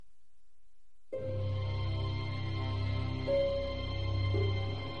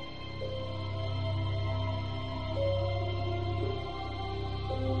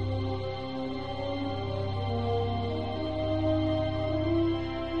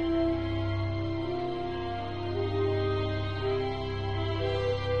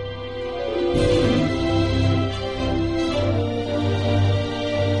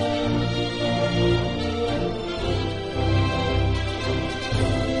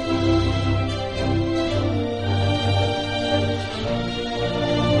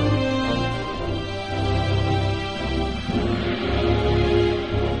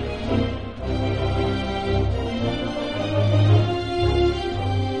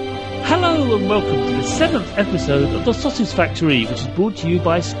Hello and welcome to the 7th episode of The Sausage Factory, which is brought to you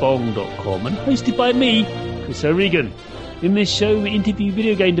by Spong.com and hosted by me, Chris O'Regan. In this show, we interview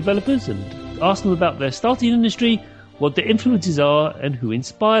video game developers and ask them about their starting industry, what their influences are, and who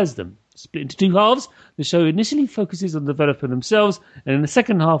inspires them. Split into two halves, the show initially focuses on the developer themselves, and in the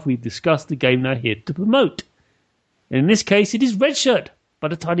second half, we discuss the game they're here to promote. And in this case, it is Red Shirt by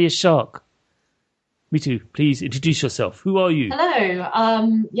the Tiniest Shark. Mitu, please introduce yourself. Who are you? Hello.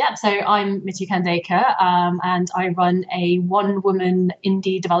 So I'm Mitu Kandekar, and I run a one-woman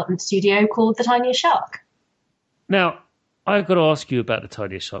indie development studio called The Tiniest Shark. Now, I've got to ask you about The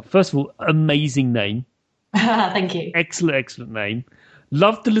Tiniest Shark. First of all, amazing name. Thank you. Excellent name.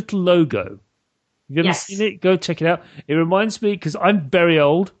 Love the little logo. Have you ever seen it? Go check it out. It reminds me, because I'm very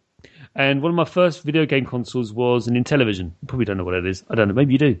old, and one of my first video game consoles was an Intellivision. You probably don't know what it is. I don't know.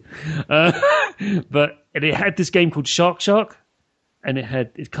 Maybe you do. But it had this game called Shark, and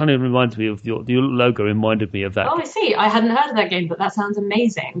it kind of reminds me of the logo reminded me of that. Oh, I see. I hadn't heard of that game, but that sounds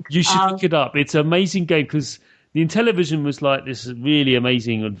amazing. You should pick it up. It's an amazing game because the Intellivision was like this really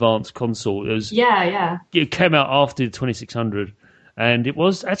amazing advanced console. It was It came out after the 2600, and it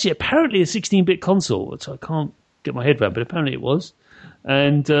was actually apparently a 16-bit console, which I can't get my head around, but apparently it was.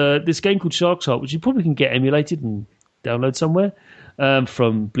 And this game called Shark, which you probably can get emulated and download somewhere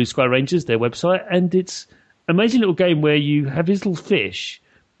from Blue Sky Rangers, their website. And it's an amazing little game where you have these little fish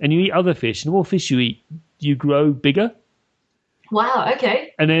and you eat other fish. And the more fish you eat, you grow bigger. Wow,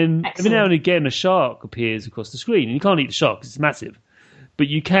 okay. And then every now and again, a shark appears across the screen. And you can't eat the shark because it's massive. But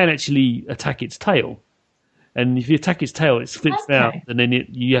you can actually attack its tail. And if you attack its tail, it flips out, and then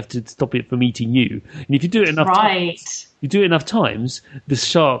you have to stop it from eating you. And if you do it enough times, the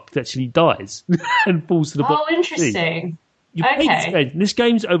shark actually dies and falls to the bottom. Oh, interesting. This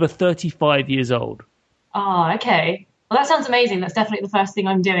game's over 35 years old. Oh, okay. Well, that sounds amazing. That's definitely the first thing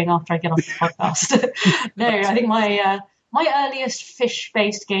I'm doing after I get off the podcast. No, I think my earliest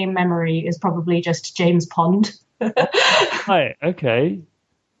fish-based game memory is probably just James Pond. Right, okay.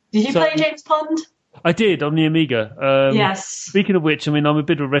 Did you play James Pond? I did, on the Amiga. Yes. Speaking of which, I'm a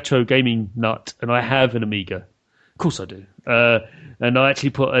bit of a retro gaming nut, and I have an Amiga. Of course I do. And I actually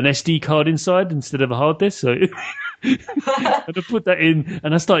put an SD card inside instead of a hard disk, so... and I put that in,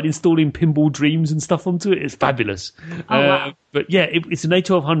 and I started installing Pinball Dreams and stuff onto it. It's fabulous. Wow. But yeah, it's an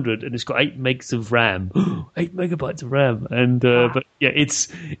A1200, and it's got 8 megs of RAM. 8 megabytes of RAM. And but yeah, it's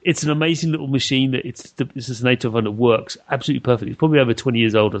an amazing little machine that it's just an A1200 works absolutely perfectly. It's probably over 20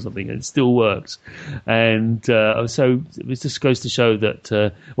 years old or something, and it still works. And so it just goes to show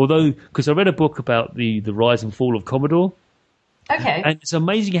that although, because I read a book about the rise and fall of Commodore. Okay. And it's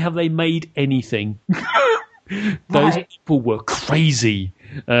amazing how they made anything. Those people were crazy.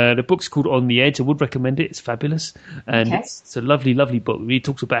 The book's called On the Edge. I would recommend it. It's fabulous. And it's a lovely, lovely book. He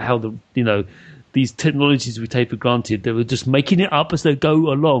talks about how these technologies we take for granted, they were just making it up as they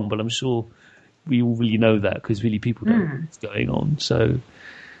go along. But I'm sure we all really know that because really people don't know what's going on. So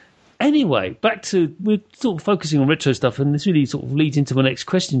anyway, we're sort of focusing on retro stuff, and this really sort of leads into my next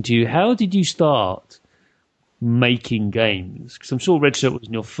question to you. How did you start making games? Because I'm sure Red Shirt was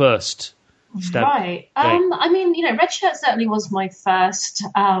your first Right. Red Shirt certainly was my first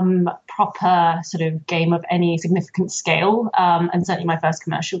proper sort of game of any significant scale, and certainly my first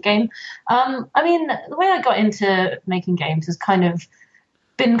commercial game. The way I got into making games has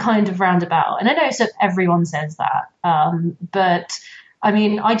been roundabout, and I know everyone says that, but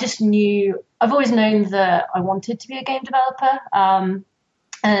I just knew, I've always known that I wanted to be a game developer,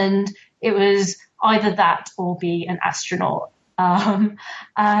 and it was either that or be an astronaut,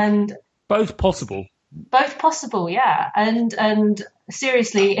 and both possible. Both possible, yeah. And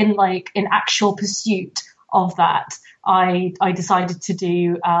seriously, in actual pursuit of that, I decided to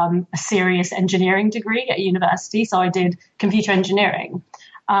do a serious engineering degree at university. So I did computer engineering.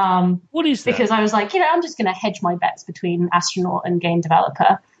 What is that? Because I was like, I'm just going to hedge my bets between astronaut and game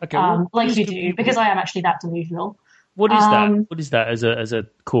developer, like you do, because I am actually that delusional. What is that? What is that as a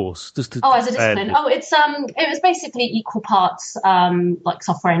course? As a discipline. It was basically equal parts like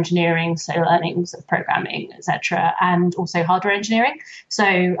software engineering, so learning sort of programming, etc., and also hardware engineering. So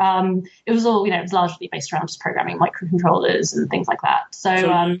it was all it was largely based around just programming microcontrollers and things like that.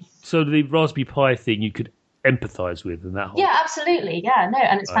 So the Raspberry Pi thing you could empathize with, and that whole... Yeah, absolutely. Yeah, no,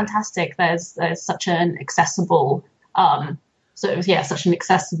 and it's fantastic. There's such an accessible such an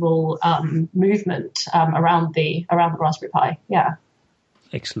accessible movement around the Raspberry Pi. Yeah.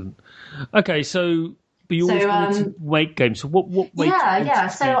 Excellent. Okay, so But you always wanted to make games. So what made you want to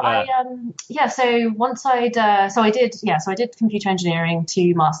So do that? so once I did computer engineering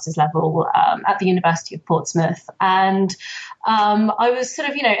to master's level at the University of Portsmouth, and I was sort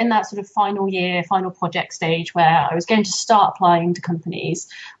of in that sort of final project stage where I was going to start applying to companies,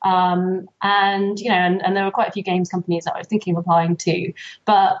 and there were quite a few games companies that I was thinking of applying to,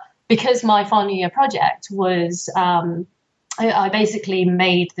 but because my final year project was I basically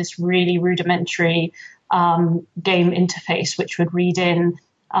made this really rudimentary game interface, which would read in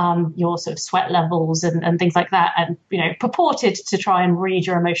your sort of sweat levels and things like that, and purported to try and read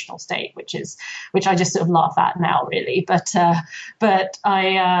your emotional state, which I just sort of laugh at now, really. But I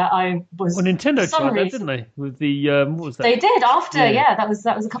was Nintendo tried that, didn't they? With the what was that? They did after, that was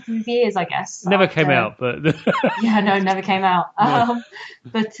a couple of years, I guess. Never came out, but never came out. No.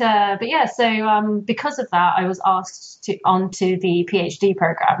 But so because of that, I was asked onto the PhD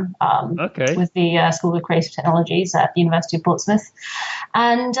program with the School of Creative Technologies at the University of Portsmouth,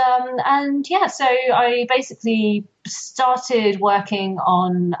 and so I basically started working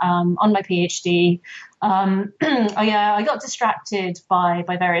on my PhD. I got distracted by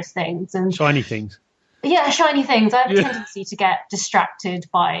various things and shiny things. Yeah, shiny things. I have a tendency to get distracted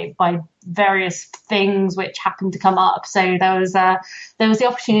by various things which happen to come up. So there was the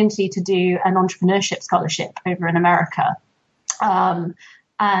opportunity to do an entrepreneurship scholarship over in America. And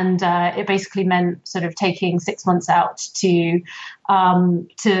it basically meant sort of taking 6 months out to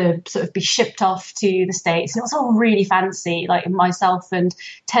sort of be shipped off to the States. And it was all really fancy. Like myself and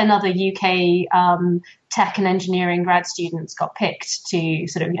 10 other UK tech and engineering grad students got picked to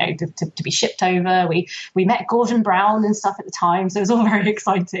sort of to be shipped over. We met Gordon Brown and stuff at the time, so it was all very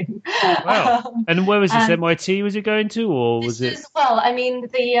exciting. Wow! And where was this? MIT was it going to, or was it? Well, I mean,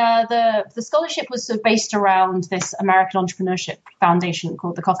 the scholarship was sort of based around this American entrepreneurship foundation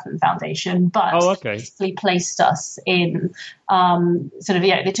called the Kauffman Foundation, but basically placed us in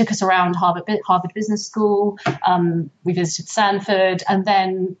they took us around Harvard Business School. We visited Stanford, and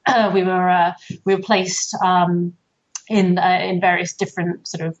then we were placed in various different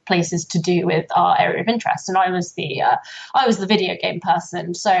sort of places to do with our area of interest. And I was the video game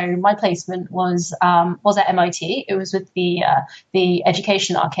person. So my placement was at MIT. It was with the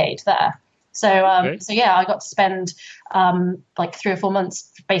education arcade there. So I got to spend like 3 or 4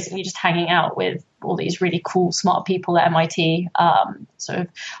 months basically just hanging out with all these really cool, smart people at MIT, sort of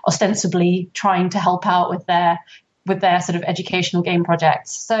ostensibly trying to help out with their sort of educational game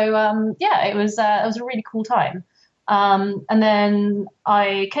projects. So it was a really cool time. And then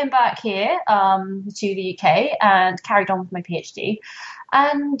I came back here to the UK and carried on with my PhD.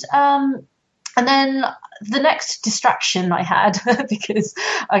 And then the next distraction I had, because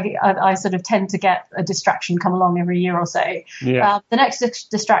I sort of tend to get a distraction come along every year or so. Yeah. The next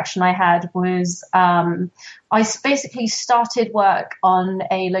distraction I had was I basically started work on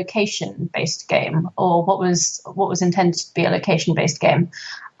a location-based game, or what was intended to be a location-based game.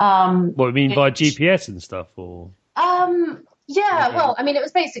 What do you mean by GPS and stuff, or? Well, I mean, it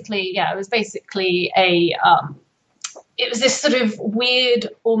was basically it was this sort of weird,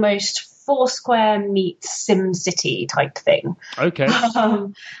 almost Foursquare meets SimCity type thing. Okay.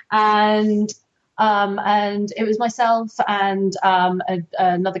 And it was myself and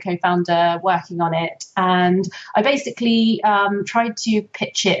another co-founder working on it, and I basically tried to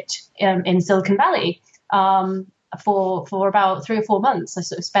pitch it in Silicon Valley for about 3 or 4 months. I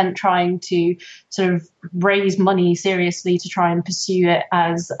sort of spent trying to sort of raise money seriously to try and pursue it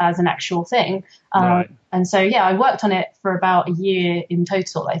as an actual thing. Right. And so, I worked on it for about a year in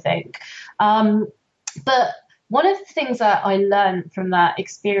total, I think. But one of the things that I learned from that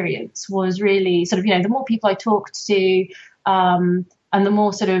experience was really sort of, the more people I talked to, and the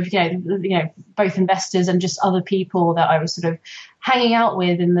more sort of, both investors and just other people that I was sort of hanging out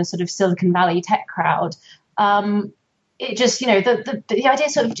with in the sort of Silicon Valley tech crowd, it just, the idea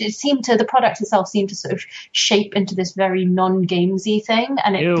sort of the product itself seemed to sort of shape into this very non-gamesy thing,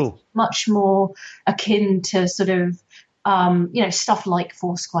 and it was much more akin to sort of, stuff like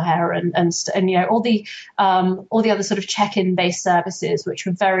Foursquare and all the other sort of check-in based services, which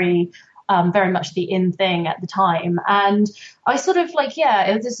were very much the in thing at the time. And I sort of it was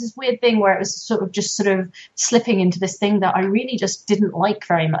this weird thing where it was sort of slipping into this thing that I really just didn't like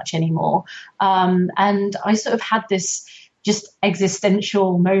very much anymore. And I sort of had this just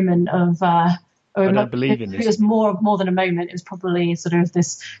existential moment of, I don't believe in this. It was more than a moment. It was probably sort of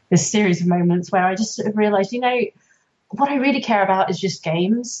this series of moments where I just sort of realized, what I really care about is just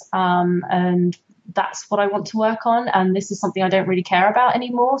games. And that's what I want to work on. And this is something I don't really care about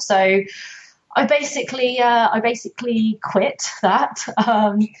anymore. So I basically quit that,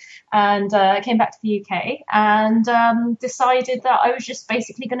 and came back to the UK and decided that I was just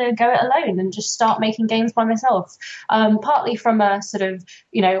basically going to go it alone and just start making games by myself. Partly from a sort of,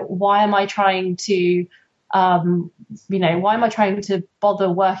 why am I trying to bother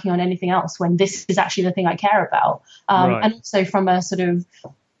working on anything else when this is actually the thing I care about? Right. And also from a sort of,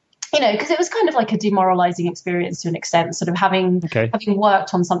 because it was kind of like a demoralizing experience to an extent, sort of having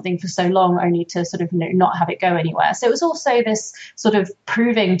worked on something for so long only to sort of, not have it go anywhere. So it was also this sort of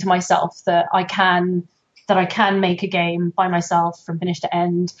proving to myself that I can make a game by myself from finish to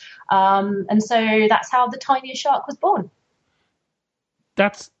end. And so that's how the Tiniest Shark was born.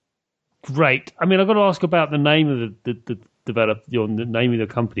 That's great. I mean, I've got to ask about the name of the developer, the name of the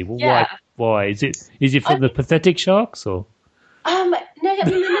company. Well, yeah. Why? Is it from the Pathetic Sharks or? No, I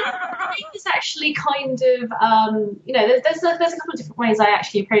mean, the name is actually kind of, there's a couple of different ways I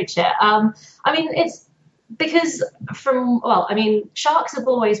actually approach it. I mean, it's because sharks have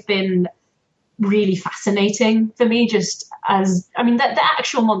always been really fascinating for me, they're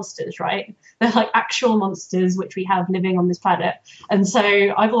actual monsters, right? They're like actual monsters which we have living on this planet. And so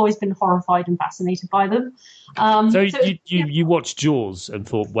I've always been horrified and fascinated by them. You watched Jaws and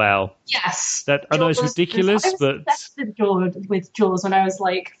thought, wow. Yes. I know it's ridiculous, but... I was obsessed with Jaws when I was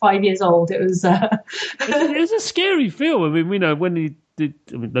like 5 years old. It was... It's a scary film. I mean, when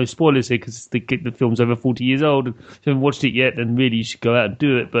no spoilers here because the film's over 40 years old. If you haven't watched it yet, then really you should go out and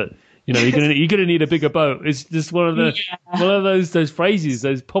do it. But you're gonna need a bigger boat. It's just one of those phrases,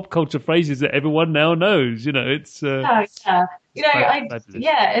 those pop culture phrases that everyone now knows. It's I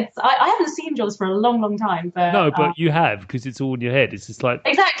haven't seen Jaws for a long, long time. But no, but you have because it's all in your head. It's just like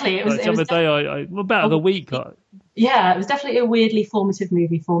exactly. It was about the week. Yeah, it was definitely a weirdly formative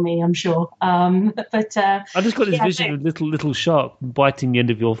movie for me, I'm sure. But I just got this vision of little shark biting the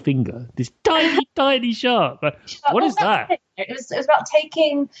end of your finger. This tiny shark. What is that? It was about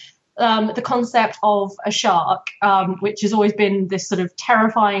taking the concept of a shark, which has always been this sort of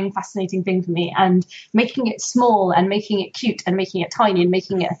terrifying, fascinating thing for me, and making it small and making it cute and making it tiny and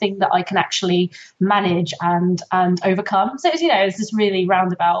making it a thing that I can actually manage and overcome. So it's this really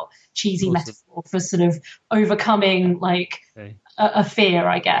roundabout, cheesy metaphor for sort of overcoming a fear,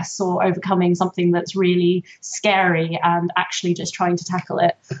 I guess, or overcoming something that's really scary and actually just trying to tackle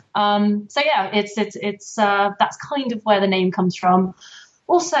it. It's that's kind of where the name comes from.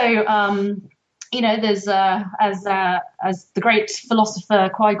 Also, there's as the great philosopher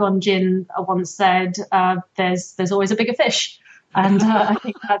Qui-Gon Jinn once said, there's always a bigger fish, and I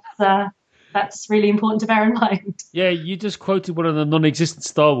think that's really important to bear in mind. Yeah, you just quoted one of the non-existent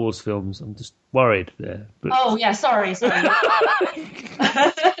Star Wars films. I'm just worried there. But... Oh yeah, sorry.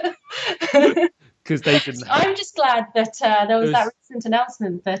 Because they didn't. I'm just glad that there was that recent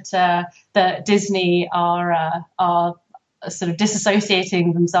announcement that Disney are sort of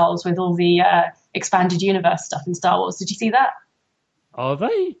disassociating themselves with all the expanded universe stuff in Star Wars. Did you see that? Are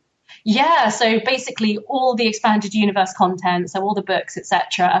they? Yeah, so basically all the expanded universe content, so all the books,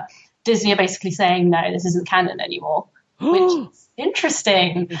 etc., Disney are basically saying, no, this isn't canon anymore, which is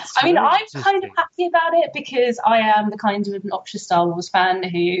interesting. I mean, I'm kind of happy about it because I am the kind of obnoxious Star Wars fan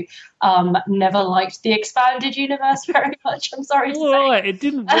who never liked the expanded universe very much. I'm sorry to say. Right, it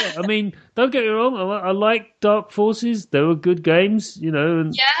didn't work. I mean, don't get me wrong. I like Dark Forces. They were good games,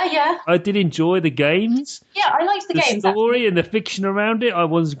 And yeah. I did enjoy the games. Yeah, I liked the games. The story and the fiction around it, I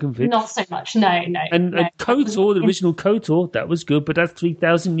wasn't convinced. Not so much, no. And KOTOR, the original KOTOR, that was good, but that's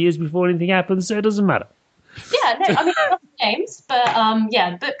 3,000 years before anything happened, so it doesn't matter. Yeah, no, I mean, I love the games, but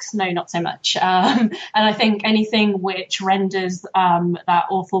books, no, not so much. And I think anything which renders that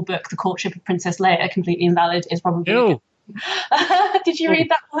awful book, The Courtship of Princess Leia, completely invalid is probably good. Did you read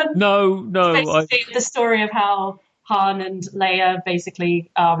that one? No. Basically, the story of how Han and Leia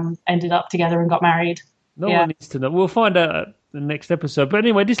basically ended up together and got married. No one needs to know. We'll find out at the next episode. But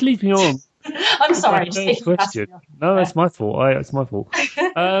anyway, this leads me on. I'm sorry. Question. No, it's my fault. It's my fault.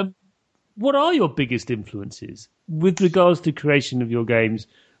 What are your biggest influences with regards to creation of your games?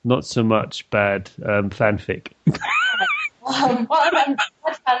 Not so much bad fanfic. Bad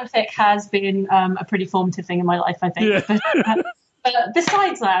fanfic has been a pretty formative thing in my life, I think. Yeah. But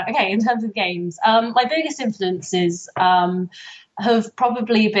besides that, okay, in terms of games, my biggest influences have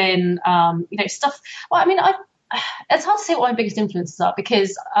probably been, stuff. Well, I mean, it's hard to say what my biggest influences are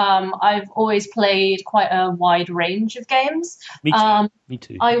because I've always played quite a wide range of games. Me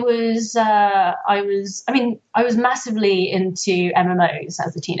too. I was massively into MMOs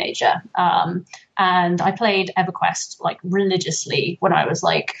as a teenager, and I played EverQuest like religiously when I was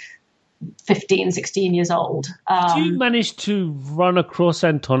like 15, 16 years old. Did you manage to run across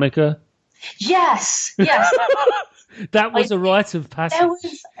Antonica? Yes. That was a rite of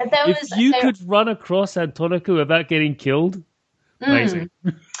passage. If you could run across Antonica without getting killed, amazing.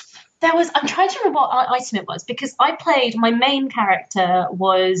 I'm trying to remember what item it was, because my main character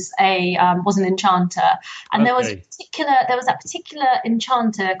was an enchanter, and there was that particular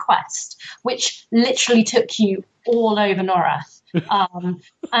enchanter quest which literally took you all over Norath.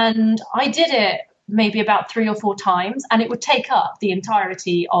 And I did it maybe about 3 or 4 times, and it would take up the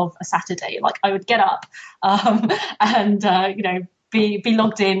entirety of a Saturday. Like, I would get up and be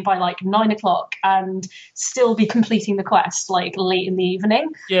logged in by like 9 o'clock and still be completing the quest like late in the evening.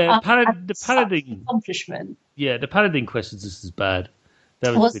 Yeah, the paladin accomplishment. Yeah, the paladin quest is just as bad.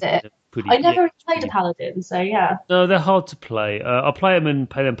 That was it? I never played a paladin, so yeah. No, they're hard to play. I play them in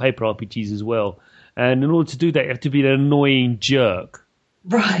pen and paper RPGs as well, and in order to do that, you have to be an annoying jerk.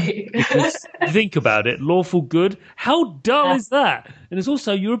 Right. Because think about it, lawful good. How dull is that? And it's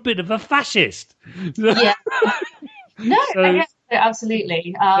also, you're a bit of a fascist. Yeah. No, I guess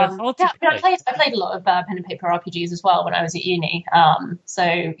absolutely. I played a lot of pen and paper RPGs as well when I was at uni. So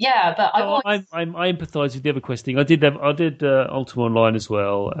yeah, but I empathise with the EverQuest thing. I did Ultima Online as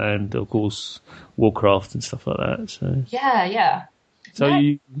well, and of course Warcraft and stuff like that. So yeah. So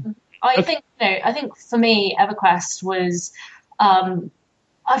no, I think for me, EverQuest was.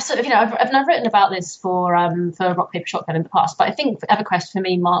 I've sort of, I've written about this for Rock Paper Shotgun in the past, but I think EverQuest for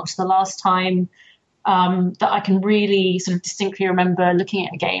me marked the last time that I can really sort of distinctly remember looking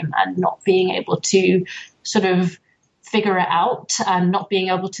at a game and not being able to sort of figure it out and not being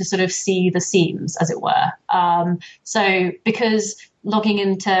able to sort of see the seams, as it were. So because logging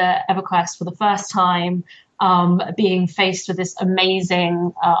into EverQuest for the first time, being faced with this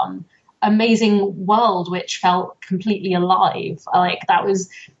amazing world which felt completely alive, like that was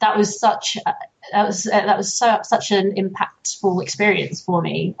such an impactful experience for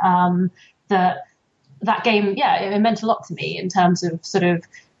me, that game, it meant a lot to me in terms of sort of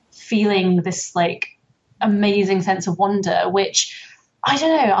feeling this like amazing sense of wonder, which I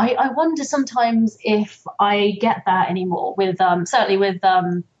don't know, I wonder sometimes if I get that anymore with certainly with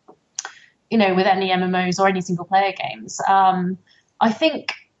with any MMOs or any single player games. I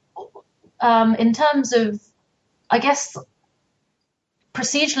think in terms of, I guess,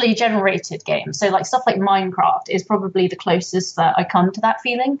 procedurally generated games, so like stuff like Minecraft is probably the closest that I come to that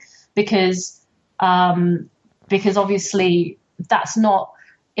feeling, because obviously it's not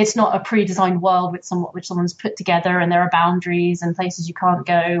a pre-designed world which someone's put together, and there are boundaries and places you can't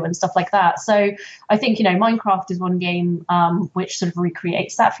go and stuff like that. So I think Minecraft is one game which sort of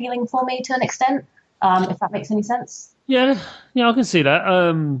recreates that feeling for me to an extent, if that makes any sense. Yeah, I can see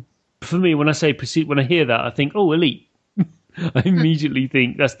that. For me, when I hear that, I think, oh, Elite. I immediately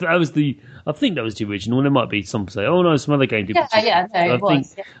think I think that was the original, and there might be some say, oh no, some other game did. I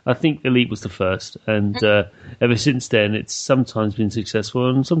think Elite was the first, and ever since then, it's sometimes been successful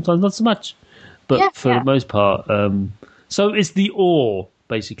and sometimes not so much. But for the most part, so it's the awe.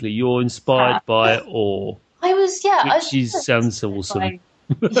 Basically, you're inspired by awe. Sounds so awesome.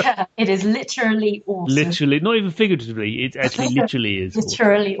 Yeah, it is literally awesome. Literally, not even figuratively. It actually literally is.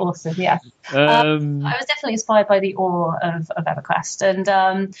 Literally awesome. Yeah. I was definitely inspired by the awe of EverQuest, and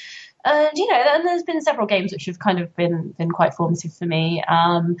and there's been several games which have kind of been quite formative for me.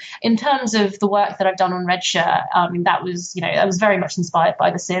 In terms of the work that I've done on Redshirt, that was very much inspired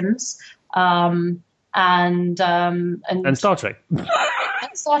by The Sims, and Star Trek.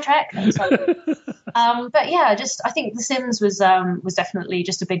 Star Trek. But yeah, I think The Sims was definitely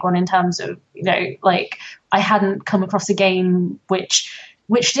just a big one in terms of, like, I hadn't come across a game which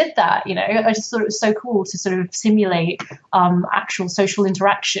did that. I just thought it was so cool to sort of simulate actual social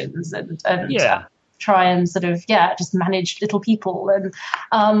interactions and try and sort of just manage little people, and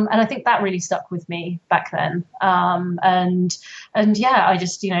I think that really stuck with me back then, and I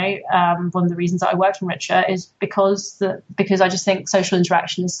just one of the reasons that I worked on Redshirt is because I just think social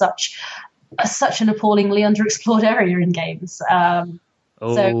interaction is such an appallingly underexplored area in games.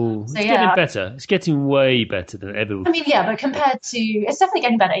 It's getting better. It's getting way better than ever. But it's definitely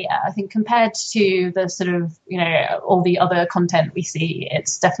getting better. Yeah, I think compared to the sort of all the other content we see,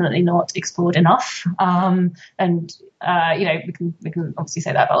 it's definitely not explored enough. We can obviously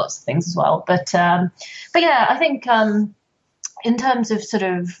say that about lots of things as well. But yeah, I think in terms of sort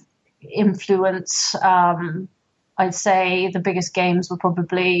of influence, I'd say the biggest games were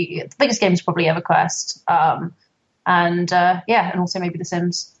probably EverQuest. And also maybe The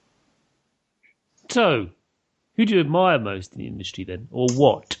Sims. So, who do you admire most in the industry then, or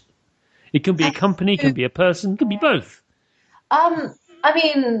what? It can be a company, it can be a person, it can be both.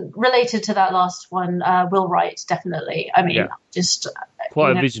 Related to that last one, Will Wright, definitely.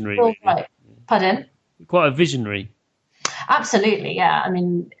 quite a visionary. Really. Right. Pardon? Quite a visionary. Absolutely, yeah. I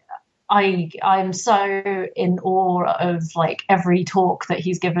mean, I'm so in awe of like every talk that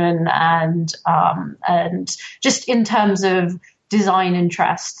he's given, and just in terms of design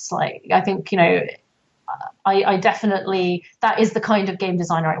interests, like I think I definitely, that is the kind of game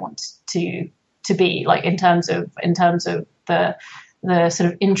designer I want to be, like in terms of the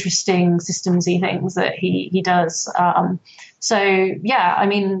sort of interesting systemsy things that he does. So yeah, I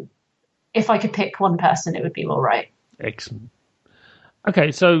mean, if I could pick one person, it would be Will Wright. Excellent.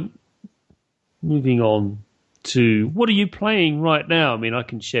 Okay, so moving on to what are you playing right now? I mean, I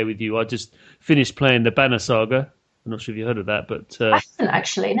can share with you. I just finished playing the Banner Saga. I'm not sure if you heard of that, but I haven't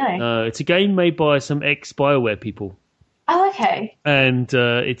actually. No. It's a game made by some ex-BioWare people. Oh, okay. And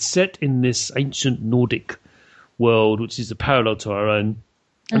it's set in this ancient Nordic world, which is a parallel to our own,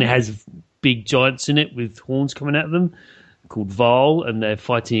 and it has big giants in it with horns coming out of them, called Varl, and they're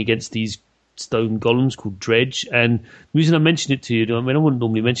fighting against these stone golems called Dredge. And the reason I mentioned it to you, I mean, I wouldn't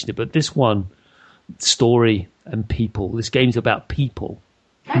normally mention it, but this one, story and people. This game's about people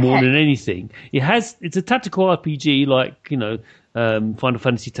more than anything. It's a tactical RPG like, Final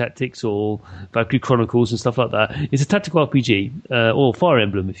Fantasy Tactics or Valkyrie Chronicles and stuff like that. It's a tactical RPG, or Fire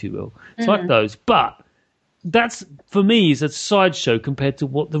Emblem, if you will. It's like those. But that's, for me, is a sideshow compared to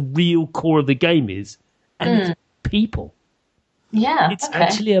what the real core of the game is. And it's people. Yeah. It's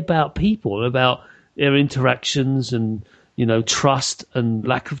actually about people, about their interactions and, trust and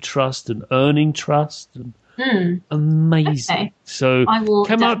lack of trust and earning trust. And amazing. Okay. So it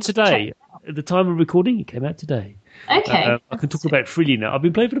came out today. At the time of recording, it came out today. Okay. I can talk about it freely now. I've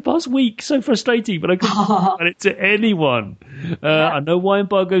been playing for the past week. So frustrating, but I couldn't talk about it to anyone. I know why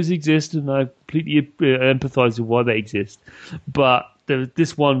embargoes exist, and I completely empathise with why they exist. But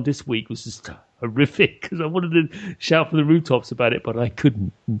this one this week was just horrific because I wanted to shout from the rooftops about it, but I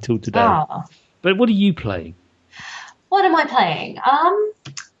couldn't until today. But what are you playing? What am I playing?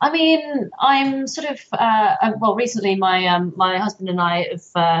 I mean, I'm sort of recently my husband and I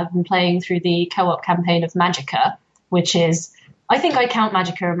have been playing through the co-op campaign of Magicka, which is, I think I count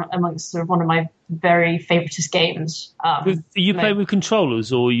Magicka amongst sort of one of my very favoritist games. Are you playing with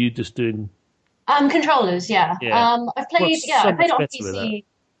controllers, or are you just doing? Controllers, yeah. I played it on PC.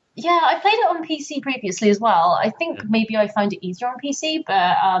 Yeah, I played it on PC previously as well. I think maybe I found it easier on PC,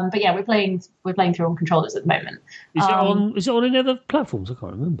 but yeah, we're playing through on controllers at the moment. Is it on any other platforms? I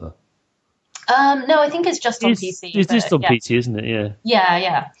can't remember. No, I think it's just on PC. It's just on PC, isn't it? Yeah.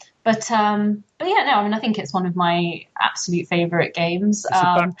 Yeah. But yeah, no, I mean, I think it's one of my absolute favourite games.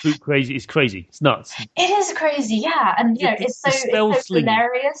 It's crazy. It's crazy. It's nuts. It is crazy, yeah, and it's so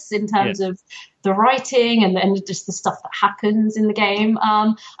hilarious in terms of the writing and just the stuff that happens in the game.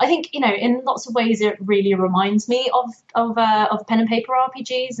 I think in lots of ways it really reminds me of pen and paper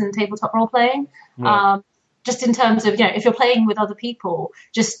RPGs and tabletop role playing. Right. Just in terms of, if you're playing with other people,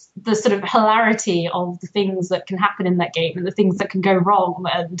 just the sort of hilarity of the things that can happen in that game and the things that can go wrong.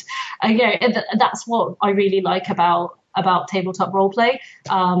 And that's what I really like about tabletop roleplay.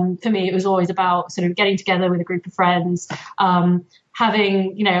 For me, it was always about sort of getting together with a group of friends,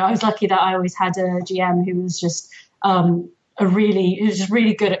 having, I was lucky that I always had a GM who was just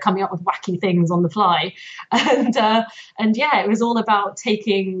really good at coming up with wacky things on the fly. And yeah, it was all about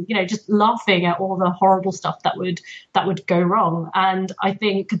taking, just laughing at all the horrible stuff that would go wrong. And I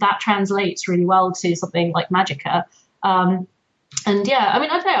think that translates really well to something like Magicka. And yeah, I mean,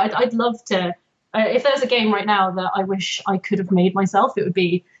 I don't know, I'd love to, if there's a game right now that I wish I could have made myself, it would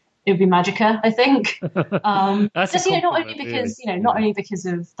be Magicka, I think. Just, not only because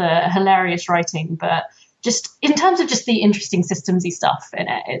of the hilarious writing, but just in terms of just the interesting systemsy stuff in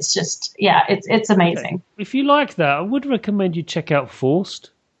it, it's just, it's amazing. Okay. If you like that, I would recommend you check out Forced.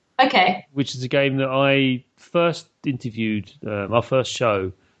 Okay. Which is a game that I first interviewed, our first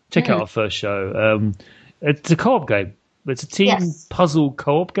show. Check out our first show. It's a co-op game. It's a team puzzle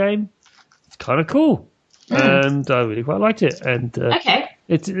co-op game. It's kind of cool. And I really quite liked it. And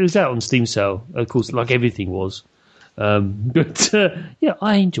it was out on Steam sale, of course, like everything was. But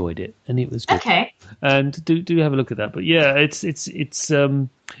I enjoyed it, and it was good. Okay. And do have a look at that. But yeah, it's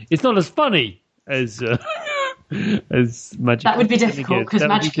not as funny as Magicka. That would be difficult because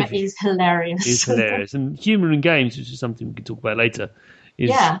Magicka is hilarious. It's hilarious, and humour in games, which is something we can talk about later,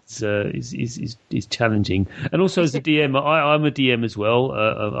 is challenging. And also as a DM, I'm a DM as well.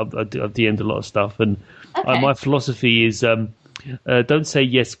 I've DM'd a lot of stuff, and my philosophy is don't say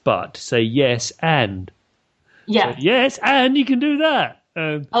yes but, say yes and. Yeah. So, yes, and you can do that.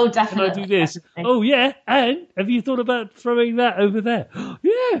 Definitely. Can I do this? Definitely. Oh, yeah, and have you thought about throwing that over there?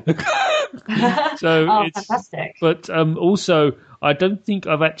 Yeah. So fantastic. But also, I don't think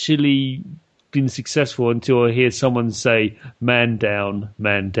I've actually been successful until I hear someone say "man down,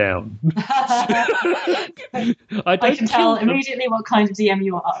 man down." I can tell immediately what kind of DM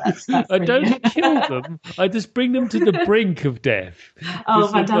you are. That's I don't kill them. I just bring them to the brink of death. Oh,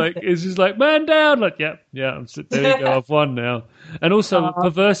 fantastic! It's just like man down. Like yeah. There you go. I've won now. And also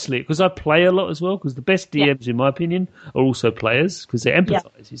perversely, because I play a lot as well. Because the best DMs, in my opinion, are also players because they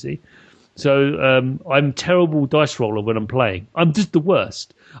empathise. You see. So I'm terrible dice roller when I'm playing. I'm just the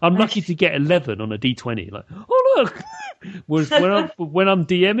worst. I'm lucky to get 11 on a D20. Like, oh look. Whereas when I'm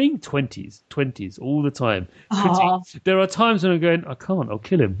DMing, 20s all the time. There are times when I'm going, I can't. I'll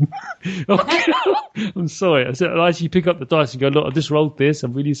kill him. I'm sorry. I actually pick up the dice and go, look, I just rolled this.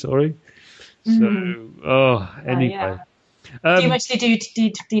 I'm really sorry. So, anyway. Do you mostly do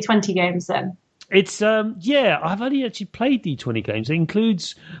D20 games then? It's I've only actually played D20 games. It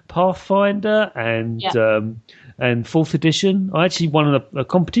includes Pathfinder and Fourth Edition. I actually won a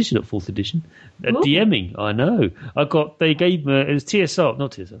competition at Fourth Edition at DMing. I know. They gave me, it was TSR,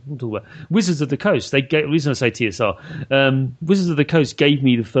 not TSR. I'm talking about Wizards of the Coast. The reason I say TSR, Wizards of the Coast gave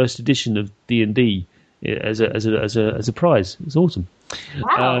me the first edition of D&D as a prize. It was awesome.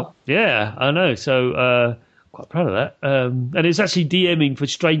 Wow. Yeah, I know. So quite proud of that. And it's actually DMing for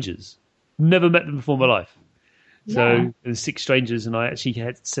strangers. Never met them before in my life. So there's 6 strangers, and I actually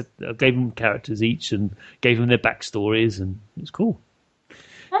gave them characters each and gave them their backstories, and it was cool.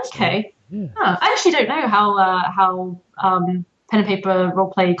 Okay. So, I actually don't know how pen and paper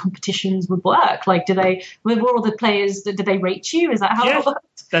role play competitions would work. Like, were all the players? Did they rate you? Is that how it worked?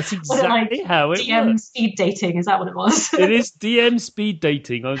 That's exactly how it DM works. Speed dating, is that what it was? It is DM speed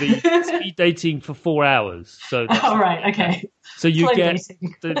dating. I mean, speed dating for 4 hours. So right, okay. So you get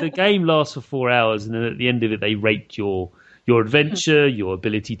the game lasts for 4 hours, and then at the end of it, they rate your adventure, your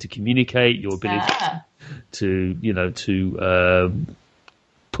ability to communicate, your ability to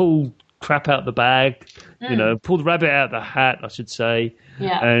pull crap out the bag, pull the rabbit out of the hat, I should say,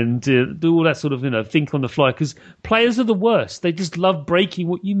 and do all that sort of think on the fly. Because players are the worst; they just love breaking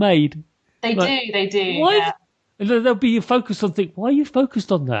what you made. They do. Why? Yeah. And they'll be focused on why are you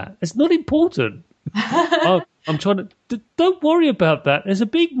focused on that? It's not important. I'm trying to. Don't worry about that. There's a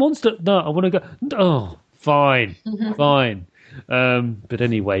big monster. No, I want to go. Oh, fine. But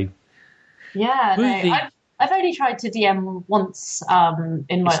anyway. Yeah, I've only tried to DM once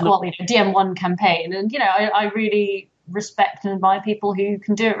in my DM one campaign, and I really respect and admire people who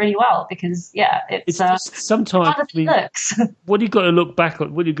can do it really well because it's just sometimes looks. What you've got to look back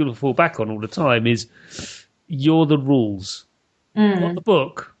on, what you've got to fall back on all the time is you're the rules, not the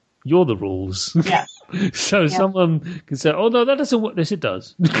book. You're the rules. Yeah. So someone can say, "Oh no, that doesn't work." Yes, it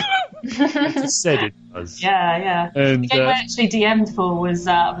does. It just said it does. Yeah. And the game I actually DM'd for was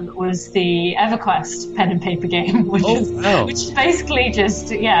the EverQuest pen and paper game, which is basically just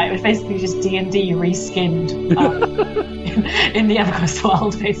D&D reskinned in the EverQuest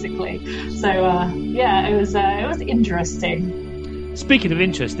world, basically. So it was interesting. Speaking of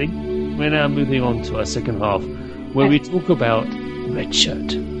interesting, we're now moving on to our second half, where we talk about Red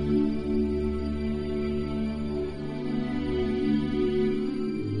Shirt.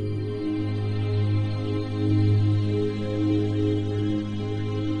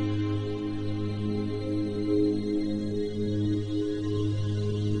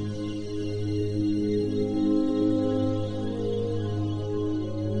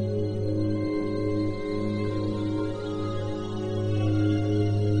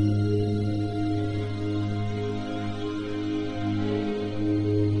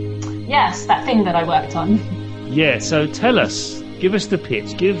 Yes, that thing that I worked on. Yeah, so tell us, give us the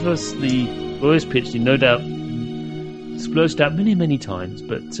pitch, give us the glorious pitch you no doubt splurged out many, many times,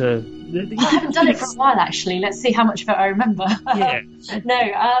 but... I haven't done it for a while, actually. Let's see how much of it I remember. Yeah.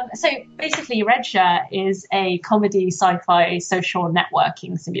 So basically Red Shirt is a comedy sci-fi social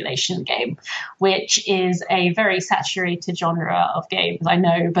networking simulation game, which is a very saturated genre of games, I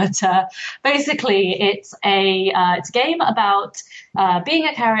know, but basically it's a game about being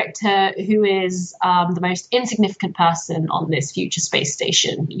a character who is the most insignificant person on this future space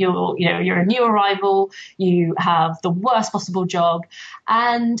station. You're a new arrival, you have the worst possible job,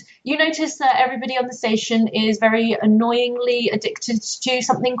 and you notice that everybody on the station is very annoyingly addicted to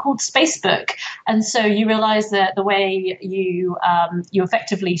something called Spacebook. And so you realize that the way you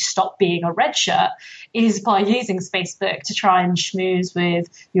effectively stop being a red shirt is by using Spacebook to try and schmooze with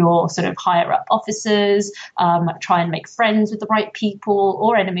your sort of higher up officers, try and make friends with the right people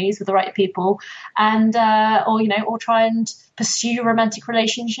or enemies with the right people, and or try and pursue romantic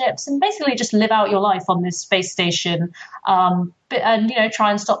relationships and basically just live out your life on this space station, and try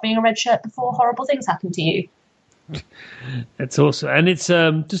and stop being a red shirt before horrible things happen to you. That's awesome. And it's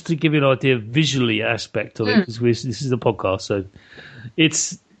just to give you an idea of visually aspect of it, because this is a podcast, so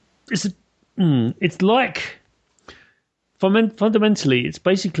it's like fundamentally, it's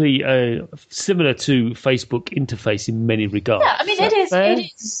basically similar to Facebook interface in many regards. Yeah, I mean, it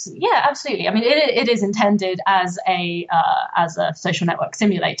is. Yeah, absolutely. I mean, it is intended as a social network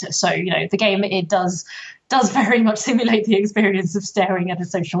simulator. So, the game, it does very much simulate the experience of staring at a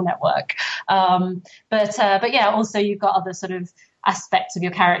social network. But yeah, also you've got other sort of aspects of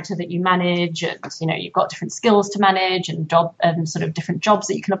your character that you manage, and you've got different skills to manage, and sort of different jobs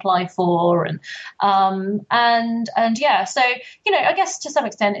that you can apply for, and yeah, so I guess to some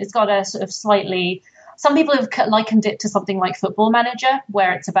extent it's got a sort of slightly, some people have likened it to something like Football Manager,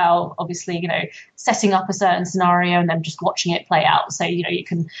 where it's about obviously setting up a certain scenario and then just watching it play out. So you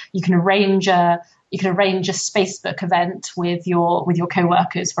can arrange a Spacebook event with your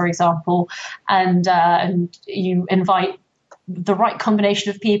co-workers, for example, and you invite the right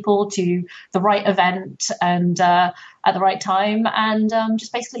combination of people to the right event and at the right time, and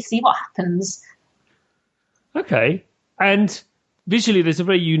just basically see what happens. Okay. And visually, there's a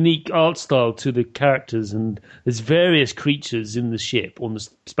very unique art style to the characters, and there's various creatures in the ship, on the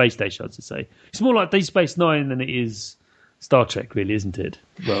space station, I'd say. It's more like Deep Space Nine than it is Star Trek, really, isn't it?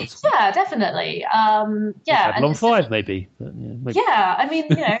 Well, yeah, definitely. Yeah, Babylon 5, maybe. But, maybe. Yeah, I mean,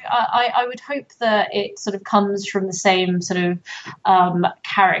 I would hope that it sort of comes from the same sort of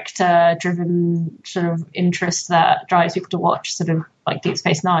character-driven sort of interest that drives people to watch sort of like Deep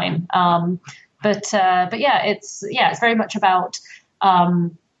Space Nine. But yeah, it's very much about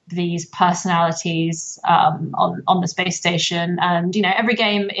these personalities on the space station, and every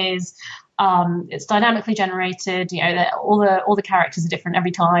game is. It's dynamically generated. All the characters are different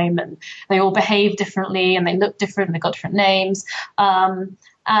every time, and they all behave differently, and they look different. And they've got different names. And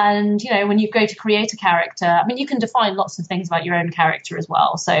when you go to create a character, I mean, you can define lots of things about your own character as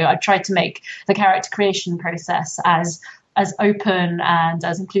well. So I tried to make the character creation process as open and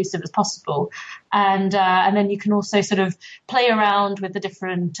as inclusive as possible. And then you can also sort of play around with the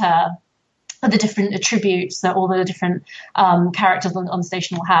different attributes that all the different characters on the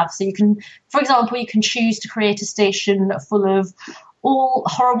station will have. So you can, for example, choose to create a station full of all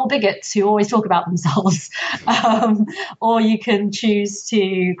horrible bigots who always talk about themselves. Or you can choose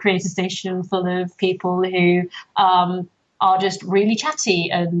to create a station full of people who are just really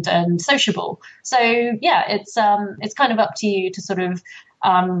chatty and sociable. So yeah, it's kind of up to you to sort of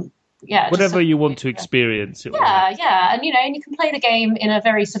whatever you want to experience. And and you can play the game in a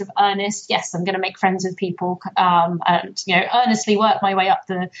very sort of earnest. Yes, I'm going to make friends with people, and earnestly work my way up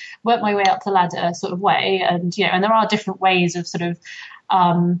the ladder sort of way. And and there are different ways of sort of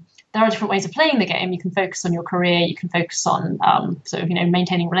playing the game. You can focus on your career, you can focus on sort of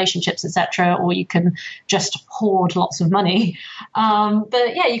maintaining relationships, etc., or you can just hoard lots of money.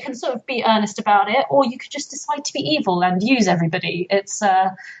 But yeah, you can sort of be earnest about it, or you could just decide to be evil and use everybody. It's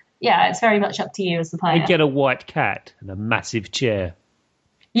very much up to you as the player. You get a white cat and a massive chair.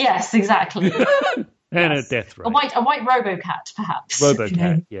 Yes, exactly. And a death ray. A white RoboCat, perhaps.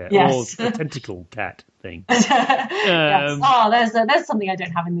 RoboCat, yeah. Yes. Or a tentacle cat thing. Yes. Oh, there's something I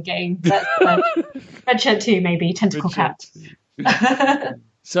don't have in the game. But Red Shirt 2, maybe. Tentacle cat.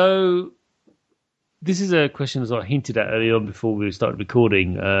 So, this is a question that I hinted at earlier on before we started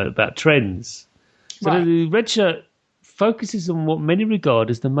recording about trends. So, the Red Shirt focuses on what many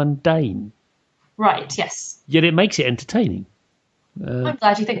regard as the mundane. Right, yes. Yet it makes it entertaining. I'm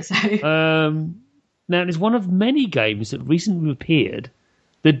glad you think so. Now, it's one of many games that recently appeared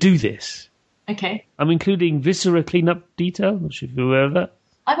that do this. Okay. I'm including Viscera Cleanup Detail. I'm not sure if you're aware of that.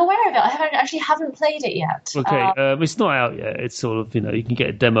 I'm aware of it. I haven't played it yet. Okay, it's not out yet. It's sort of, you can get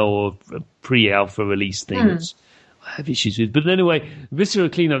a demo or a pre-alpha release thing, which I have issues with. But anyway, Viscera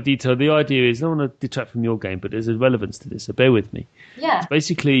Cleanup Detail, the idea is, I don't want to detract from your game, but there's a relevance to this, so bear with me. Yeah. It's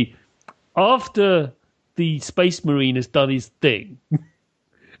basically, after the Space Marine has done his thing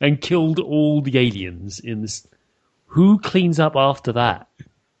and killed all the aliens in this, who cleans up after that?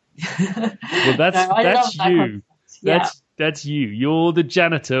 Well, that's you. That's you. You're the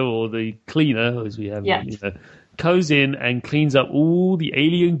janitor or the cleaner, as we have, goes in and cleans up all the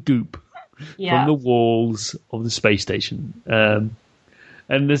alien goop from the walls of the space station. And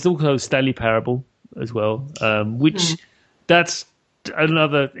there's also Stanley Parable as well, which that's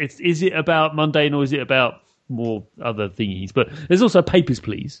another. Is it about mundane or is it about more other thingies? But there's also Papers,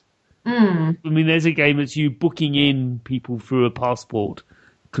 Please. I mean, there's a game that's you booking in people through a passport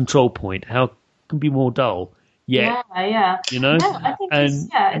control point. How can be more dull? Yeah. No, I think and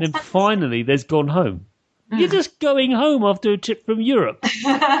then finally, there's Gone Home. You're just going home after a trip from Europe.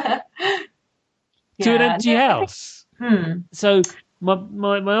 to an empty house. So my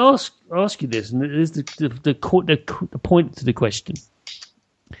ask you this, and it is the point to the question: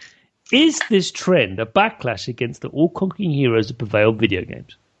 is this trend a backlash against the all-conquering heroes that prevail video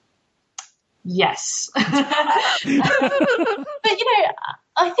games? Yes. But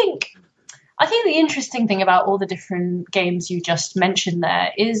I think the interesting thing about all the different games you just mentioned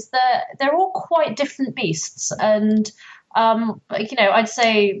there is that they're all quite different beasts. And, I'd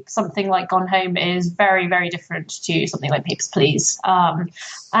say something like Gone Home is very, very different to something like Papers, Please.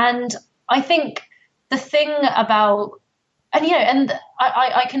 And I think the thing about, and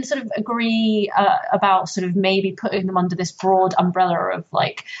I can sort of agree about sort of maybe putting them under this broad umbrella of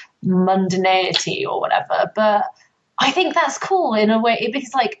like mundanity or whatever. But I think that's cool in a way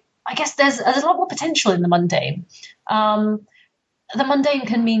because like, I guess there's a lot more potential in the mundane. The mundane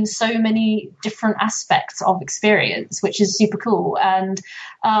can mean so many different aspects of experience, which is super cool. And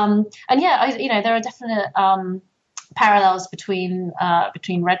there are definite parallels between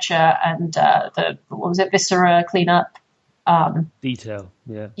Redshirt and Viscera cleanup. Detail,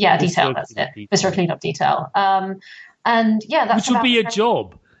 yeah. Yeah, Detail, that's it. Viscera cleanup Detail. Which would be a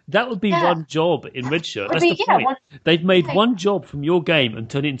job. That would be one job in Redshirt. That's the point. They've made one job from your game and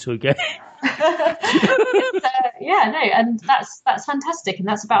turned it into a game. And that's fantastic, and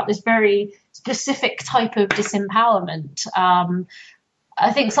that's about this very specific type of disempowerment.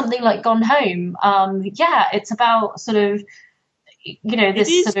 I think something like Gone Home, it's about sort of, this. It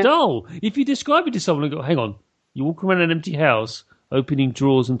is sort of dull. If you describe it to someone and go, "Hang on, you walk around an empty house, opening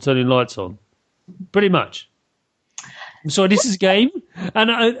drawers and turning lights on," pretty much. I'm sorry, this is a game,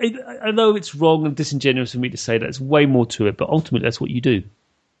 and I know it's wrong and disingenuous for me to say that. There's way more to it, but ultimately that's what you do.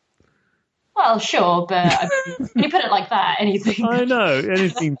 Well, sure, but when you put it like that, anything. I know,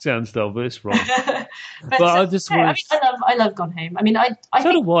 anything sounds dull, but it's wrong. I love Gone Home. I mean, I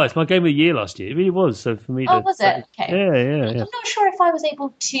so do I. It's my game of the year last year. It really was. So for me, was it? Okay. Yeah. I'm not sure if I was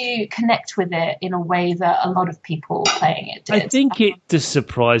able to connect with it in a way that a lot of people playing it did. I think it just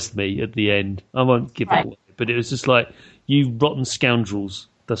surprised me at the end. I won't give it away, but it was just like, you rotten scoundrels.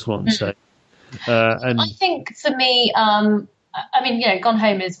 That's what I'm saying. And I think for me, Gone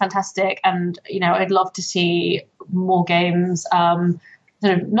Home is fantastic, and I'd love to see more games. Sort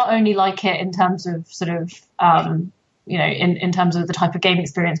of not only like it in terms of sort of in terms of the type of game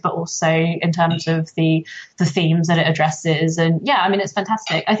experience, but also in terms of the themes that it addresses. And it's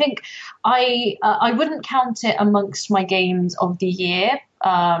fantastic. I think I wouldn't count it amongst my games of the year.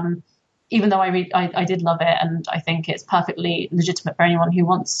 Even though I did love it, and I think it's perfectly legitimate for anyone who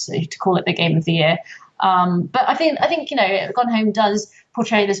wants to call it the game of the year. But I think Gone Home does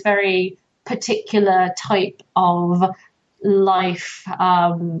portray this very particular type of life,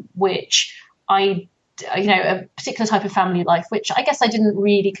 which a particular type of family life, which I guess I didn't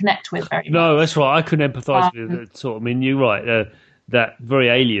really connect with very much. No, that's right. I couldn't empathise with it at all. I mean, you're right. That very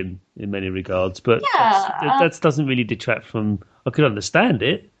alien in many regards, but that doesn't really detract from. I could understand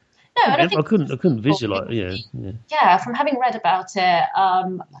it. No, I couldn't visualize. Yeah. From having read about it,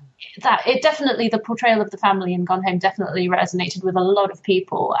 that it definitely, the portrayal of the family in Gone Home definitely resonated with a lot of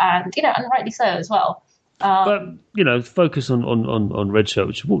people, and and rightly so as well. But focus on Redshirt,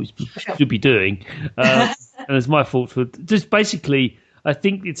 which is what we should be doing, and it's my fault for just basically. I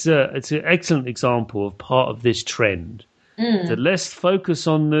think it's an excellent example of part of this trend. So let's focus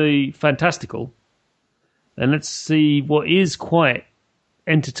on the fantastical, and let's see what is quite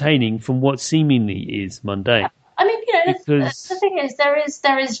entertaining from what seemingly is mundane. I mean, the thing is,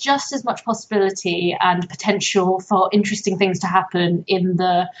 there is just as much possibility and potential for interesting things to happen in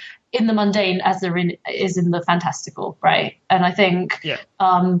the mundane as there is in the fantastical, right? And I think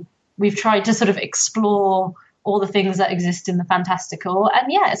we've tried to sort of explore all the things that exist in the fantastical, and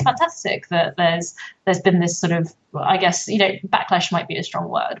it's fantastic that there's been this sort of, I guess, backlash might be a strong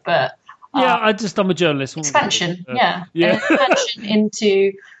word, but I'm a journalist. Expansion, expansion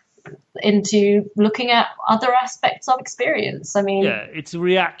into looking at other aspects of experience. I mean, it's a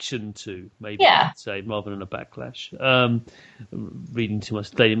reaction to, maybe I'd say, rather than a backlash. Reading too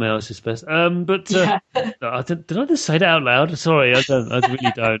much Daily Mail is best. Did I just say that out loud? Sorry, I don't. I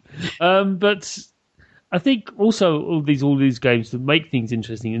really don't. But I think also all these games to make things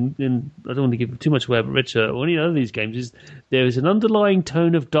interesting, and I don't want to give too much away about Redshirt or any other of these games, is there is an underlying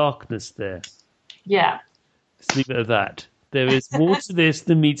tone of darkness there. Yeah. Let's leave it at that. There is more to this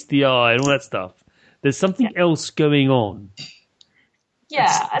than meets the eye and all that stuff. There's something else going on.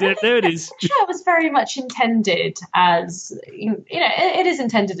 Yeah. There it is. The show was very much intended as, it is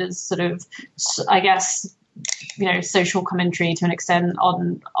intended as sort of, I guess, social commentary to an extent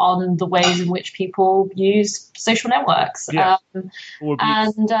on the ways in which people use social networks. Yeah.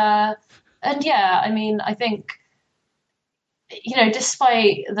 yeah, I mean, I think,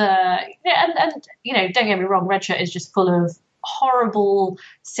 despite and don't get me wrong, Red Shirt is just full of horrible,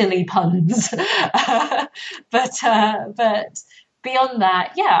 silly puns. But beyond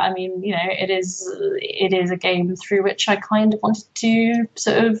that, yeah, I mean, it is a game through which I kind of wanted to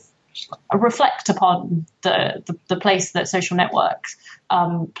sort of reflect upon the place that social networks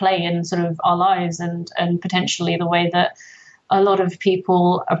play in sort of our lives, and potentially the way that a lot of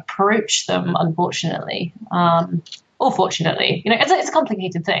people approach them, unfortunately, or fortunately. It's a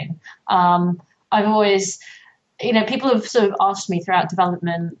complicated thing. I've always, people have sort of asked me throughout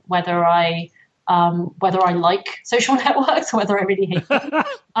development whether I like social networks or whether I really hate them.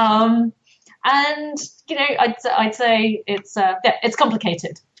 And I'd say it's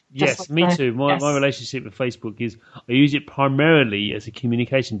complicated. Yes, me too. My relationship with Facebook is I use it primarily as a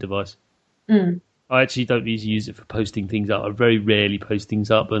communication device. I actually don't usually use it for posting things up. I very rarely post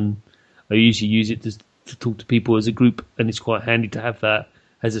things up, and I usually use it to talk to people as a group, and it's quite handy to have that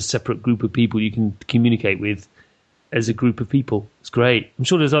as a separate group of people you can communicate with as a group of people. It's great. I'm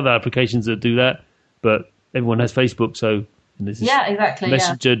sure there's other applications that do that, but everyone has Facebook, so exactly.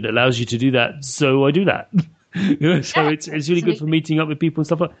 Messenger that allows you to do that, so I do that. So it's really good for meeting up with people and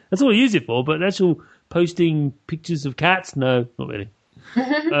stuff like that. That's all I use it for, but actual posting pictures of cats, no, not really.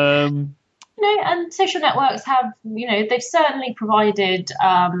 And social networks have, they've certainly provided,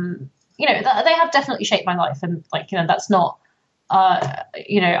 they have definitely shaped my life. And that's not,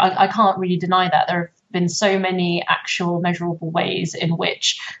 I can't really deny that. There have been so many actual measurable ways in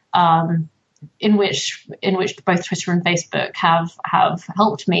which both Twitter and Facebook have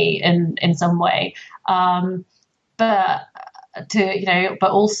helped me in some way. But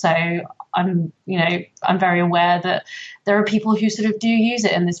also I'm very aware that there are people who sort of do use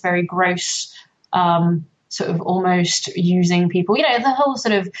it in this very gross, sort of almost using people, the whole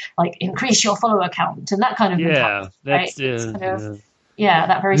sort of like increase your follower count and that kind of mentality, right?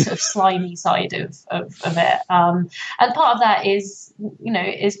 That very sort of slimy side of it. And part of that is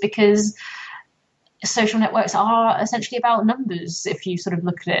because social networks are essentially about numbers. If you sort of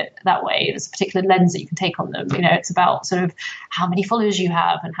look at it that way, there's a particular lens that you can take on them. It's about sort of how many followers you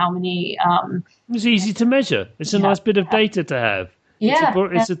have and how many. It's easy to measure. It's a nice bit of data to have.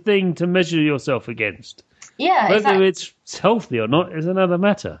 It's a thing to measure yourself against. Yeah, whether it's healthy or not is another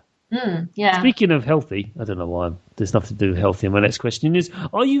matter. Yeah. Speaking of healthy, I don't know why there's nothing to do with healthy. My next question is: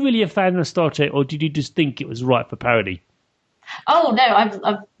 are you really a fan of Star Trek, or did you just think it was right for parody? Oh no, I've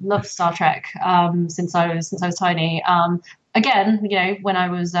loved Star Trek since I was tiny. Again, when I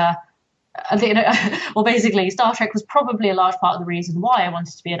was, well, basically, Star Trek was probably a large part of the reason why I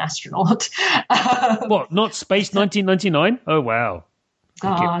wanted to be an astronaut. What? Not Space 1999? Oh wow.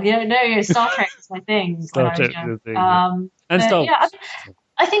 Star Trek was my thing. Star Trek was the thing. And Star Wars. Yeah,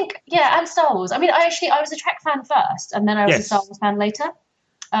 I think, and Star Wars. I mean, I was a Trek fan first, and then I was a Star Wars fan later.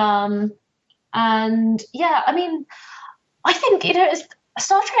 And yeah, I mean, I think,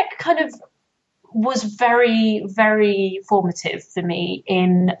 Star Trek kind of was very, very formative for me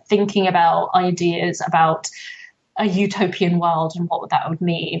in thinking about ideas about a utopian world and what that would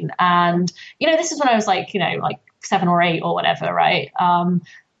mean. And, this is when I was like 7 or 8 or whatever, right? And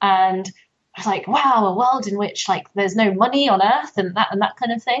I was like, wow, a world in which there's no money on Earth and that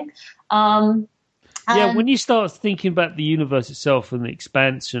kind of thing. When you start thinking about the universe itself and the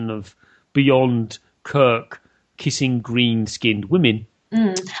expansion of beyond Kirk kissing green-skinned women.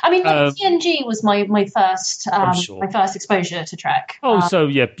 I mean, TNG was my first my first exposure to Trek. So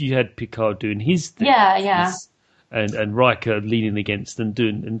you had Picard doing his thing. Yeah. And Riker leaning against and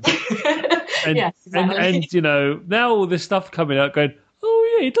doing and yes, exactly. and now all this stuff coming out going,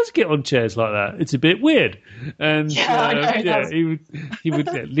 oh yeah, he does get on chairs like that. It's a bit weird. And he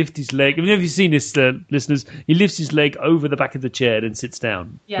would lift his leg. Have you seen this, listeners? He lifts his leg over the back of the chair and sits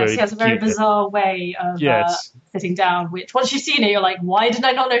down. Yes, he has a very bizarre way of sitting down, which once you've seen it, you're like, why did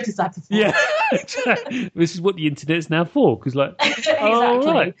I not notice that before? Yeah, this is what the internet's now for, because exactly.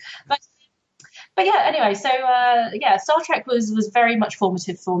 Oh, right. But yeah, anyway, so Star Trek was very much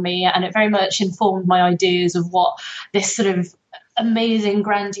formative for me, and it very much informed my ideas of what this sort of amazing,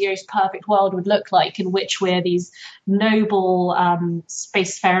 grandiose, perfect world would look like, in which we're these noble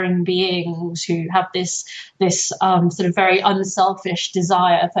spacefaring beings who have this sort of very unselfish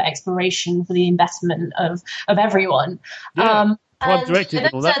desire for exploration, for the investment of everyone. Yeah. And those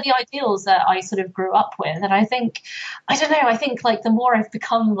are the ideals that I sort of grew up with. And I think the more I've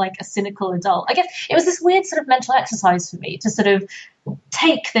become a cynical adult, I guess it was this weird sort of mental exercise for me to sort of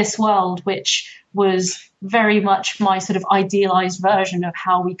take this world, which was very much my sort of idealized version of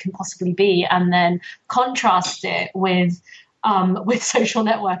how we can possibly be, and then contrast it with with social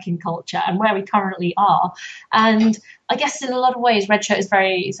networking culture and where we currently are. And I guess in a lot of ways, Red Shirt is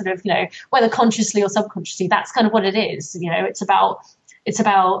very sort of, whether consciously or subconsciously, that's kind of what it is. It's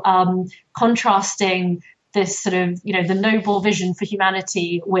about contrasting this sort of, the noble vision for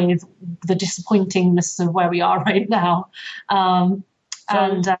humanity with the disappointingness of where we are right now.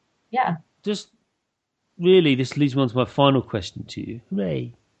 Just really, this leads me on to my final question to you.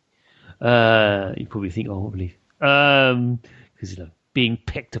 Hooray. You probably think, oh, really? Because, being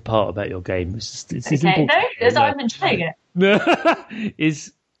picked apart about your game. It's okay, no, I'm enjoying it.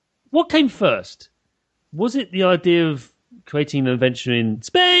 Is what came first? Was it the idea of creating an adventure in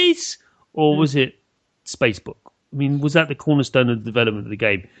space, or was it Spacebook? I mean, was that the cornerstone of the development of the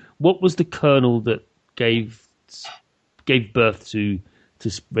game? What was the kernel that gave birth to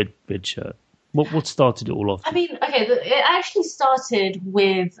Red Shirt? What started it all off? I mean, okay, it actually started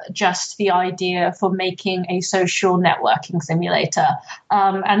with just the idea for making a social networking simulator.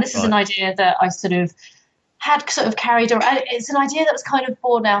 And this is an idea that I had carried around. It's an idea that was kind of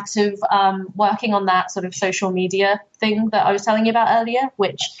born out of working on that sort of social media thing that I was telling you about earlier,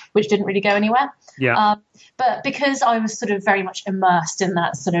 which didn't really go anywhere. Yeah. But because I was sort of very much immersed in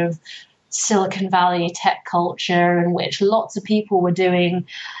that sort of Silicon Valley tech culture in which lots of people were doing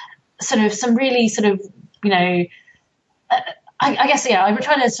sort of some really sort of, I guess, I'm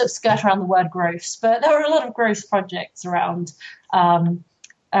trying to sort of skirt around the word gross, but there were a lot of gross projects around then,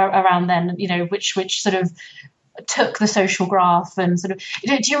 which sort of took the social graph and sort of,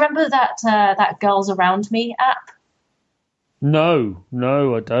 do you remember that Girls Around Me app? No,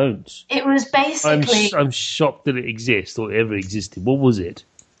 I don't. It was basically... I'm shocked that it exists or ever existed. What was it?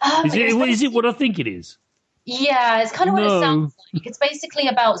 Is it what I think it is? Yeah, it's kind of what it sounds like. It's basically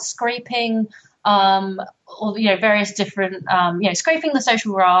about scraping, various different, scraping the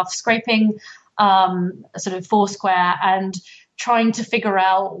social graph, scraping sort of Foursquare, and trying to figure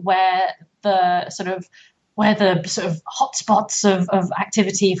out where the sort of hotspots of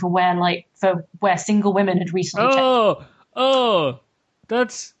activity for where single women had recently checked. Oh,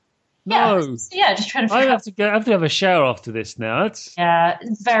 that's. No. Just trying to. I have to have a shower after this now. It's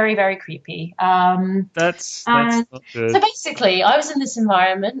very, very creepy. That's not good. So basically, I was in this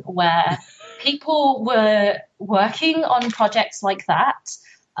environment where people were working on projects like that.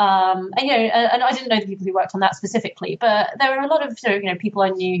 And I didn't know the people who worked on that specifically, but there were a lot of people I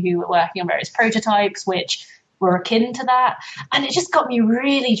knew who were working on various prototypes which were akin to that, and it just got me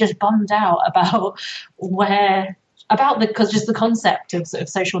really just bummed out about just the concept of sort of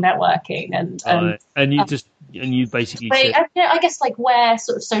social networking and you basically I guess where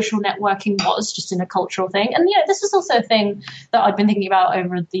sort of social networking was just in a cultural thing. And this was also a thing that I'd been thinking about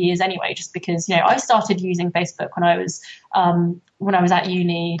over the years anyway, just because I started using Facebook when I was at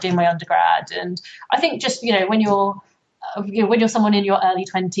uni doing my undergrad, and I think just when you're someone in your early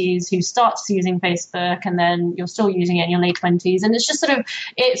 20s who starts using Facebook and then you're still using it in your late 20s, and it's just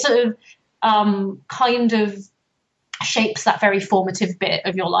kind of shapes that very formative bit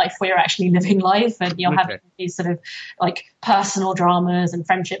of your life where you're actually living life and you're having these sort of personal dramas and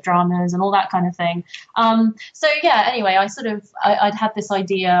friendship dramas and all that kind of thing. Anyway, I'd had this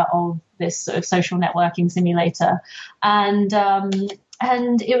idea of this sort of social networking simulator, and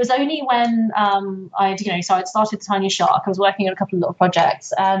it was only when I'd started the Tiniest Shark. I was working on a couple of little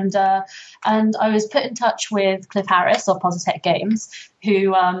projects, and I was put in touch with Cliff Harris of Positech Games,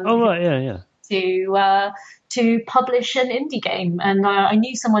 who to publish an indie game, and I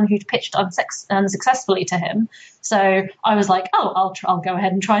knew someone who'd pitched unsuccessfully to him, so I was like, I'll go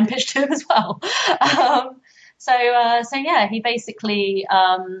ahead and try and pitch to him as well. He basically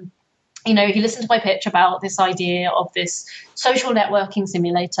he listened to my pitch about this idea of this social networking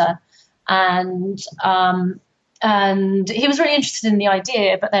simulator, and he was really interested in the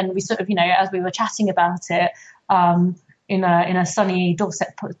idea. But then we sort of, as we were chatting about it, in a sunny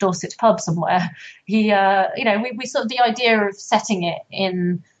Dorset pub somewhere, we sort of, the idea of setting it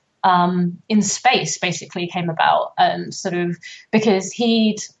in space basically came about, and sort of because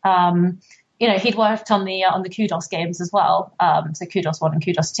he'd worked on the Kudos games as well, so Kudos 1 and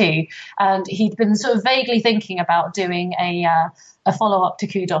Kudos 2, and he'd been sort of vaguely thinking about doing a follow-up to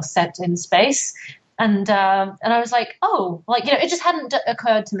Kudos set in space. And I was like, it just hadn't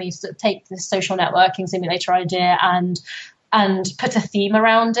occurred to me to sort of take this social networking simulator idea and put a theme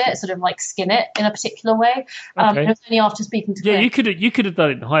around it, sort of skin it in a particular way. It was only after speaking to Cliff. you could have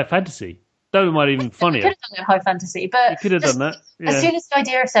done it in high fantasy. That might have been funnier. You could have done it in high fantasy, but you could have done that. Yeah. As soon as the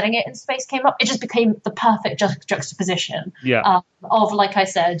idea of setting it in space came up, it just became the perfect juxtaposition. Of, like I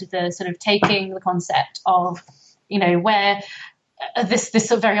said, the sort of taking the concept of where this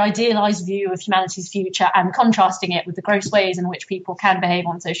sort of very idealized view of humanity's future and contrasting it with the gross ways in which people can behave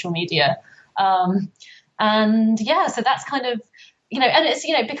on social media. And yeah, so that's kind of, and it's,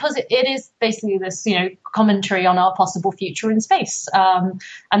 because it is basically this, commentary on our possible future in space. And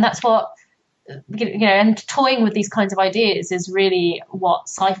that's what, and toying with these kinds of ideas is really what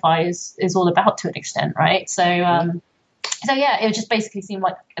sci-fi is all about to an extent, right? So yeah, it just basically seemed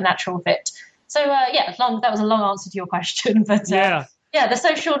like a natural fit. So that was a long answer to your question, but the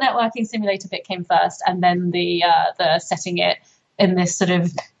social networking simulator bit came first, and then the setting it in this sort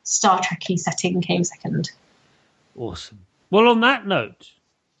of Star Trek-y setting came second. Awesome. Well, on that note,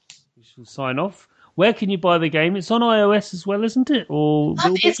 we shall sign off. Where can you buy the game? It's on iOS as well, isn't it? Or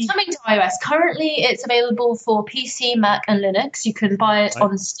it's coming to iOS. Currently, it's available for PC, Mac, and Linux. You can buy it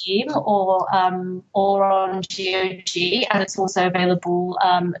on Steam or on GOG, and it's also available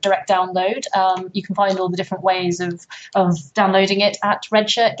direct download. You can find all the different ways of downloading it at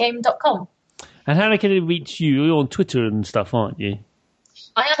redshirtgame.com. And how can it reach you? You're on Twitter and stuff, aren't you?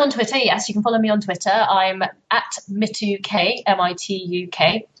 I am on Twitter, yes. You can follow me on Twitter. I'm at Mituk,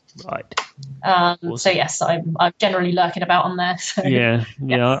 MITUK. Right. Awesome. So yes, I'm generally lurking about on there. So, I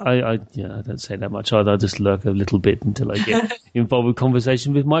don't say that much either. I just lurk a little bit until I get involved with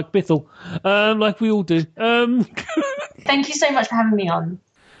conversation with Mike Bithell, like we all do. Thank you so much for having me on.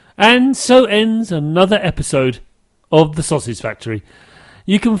 And so ends another episode of The Sausage Factory.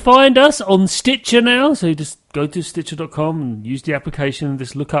 You can find us on Stitcher now, so just go to Stitcher.com and use the application,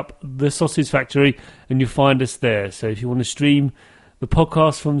 just look up The Sausage Factory and you'll find us there. So if you want to stream the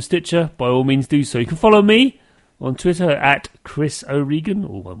podcast from Stitcher, by all means do so. You can follow me on Twitter at Chris O'Regan,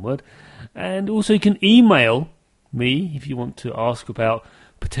 all one word. And also you can email me if you want to ask about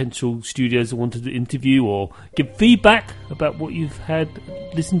potential studios that wanted to interview or give feedback about what you've had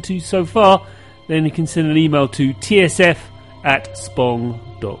listened to so far. Then you can send an email to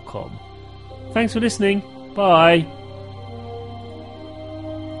tsf@spong.com. Thanks for listening. Bye.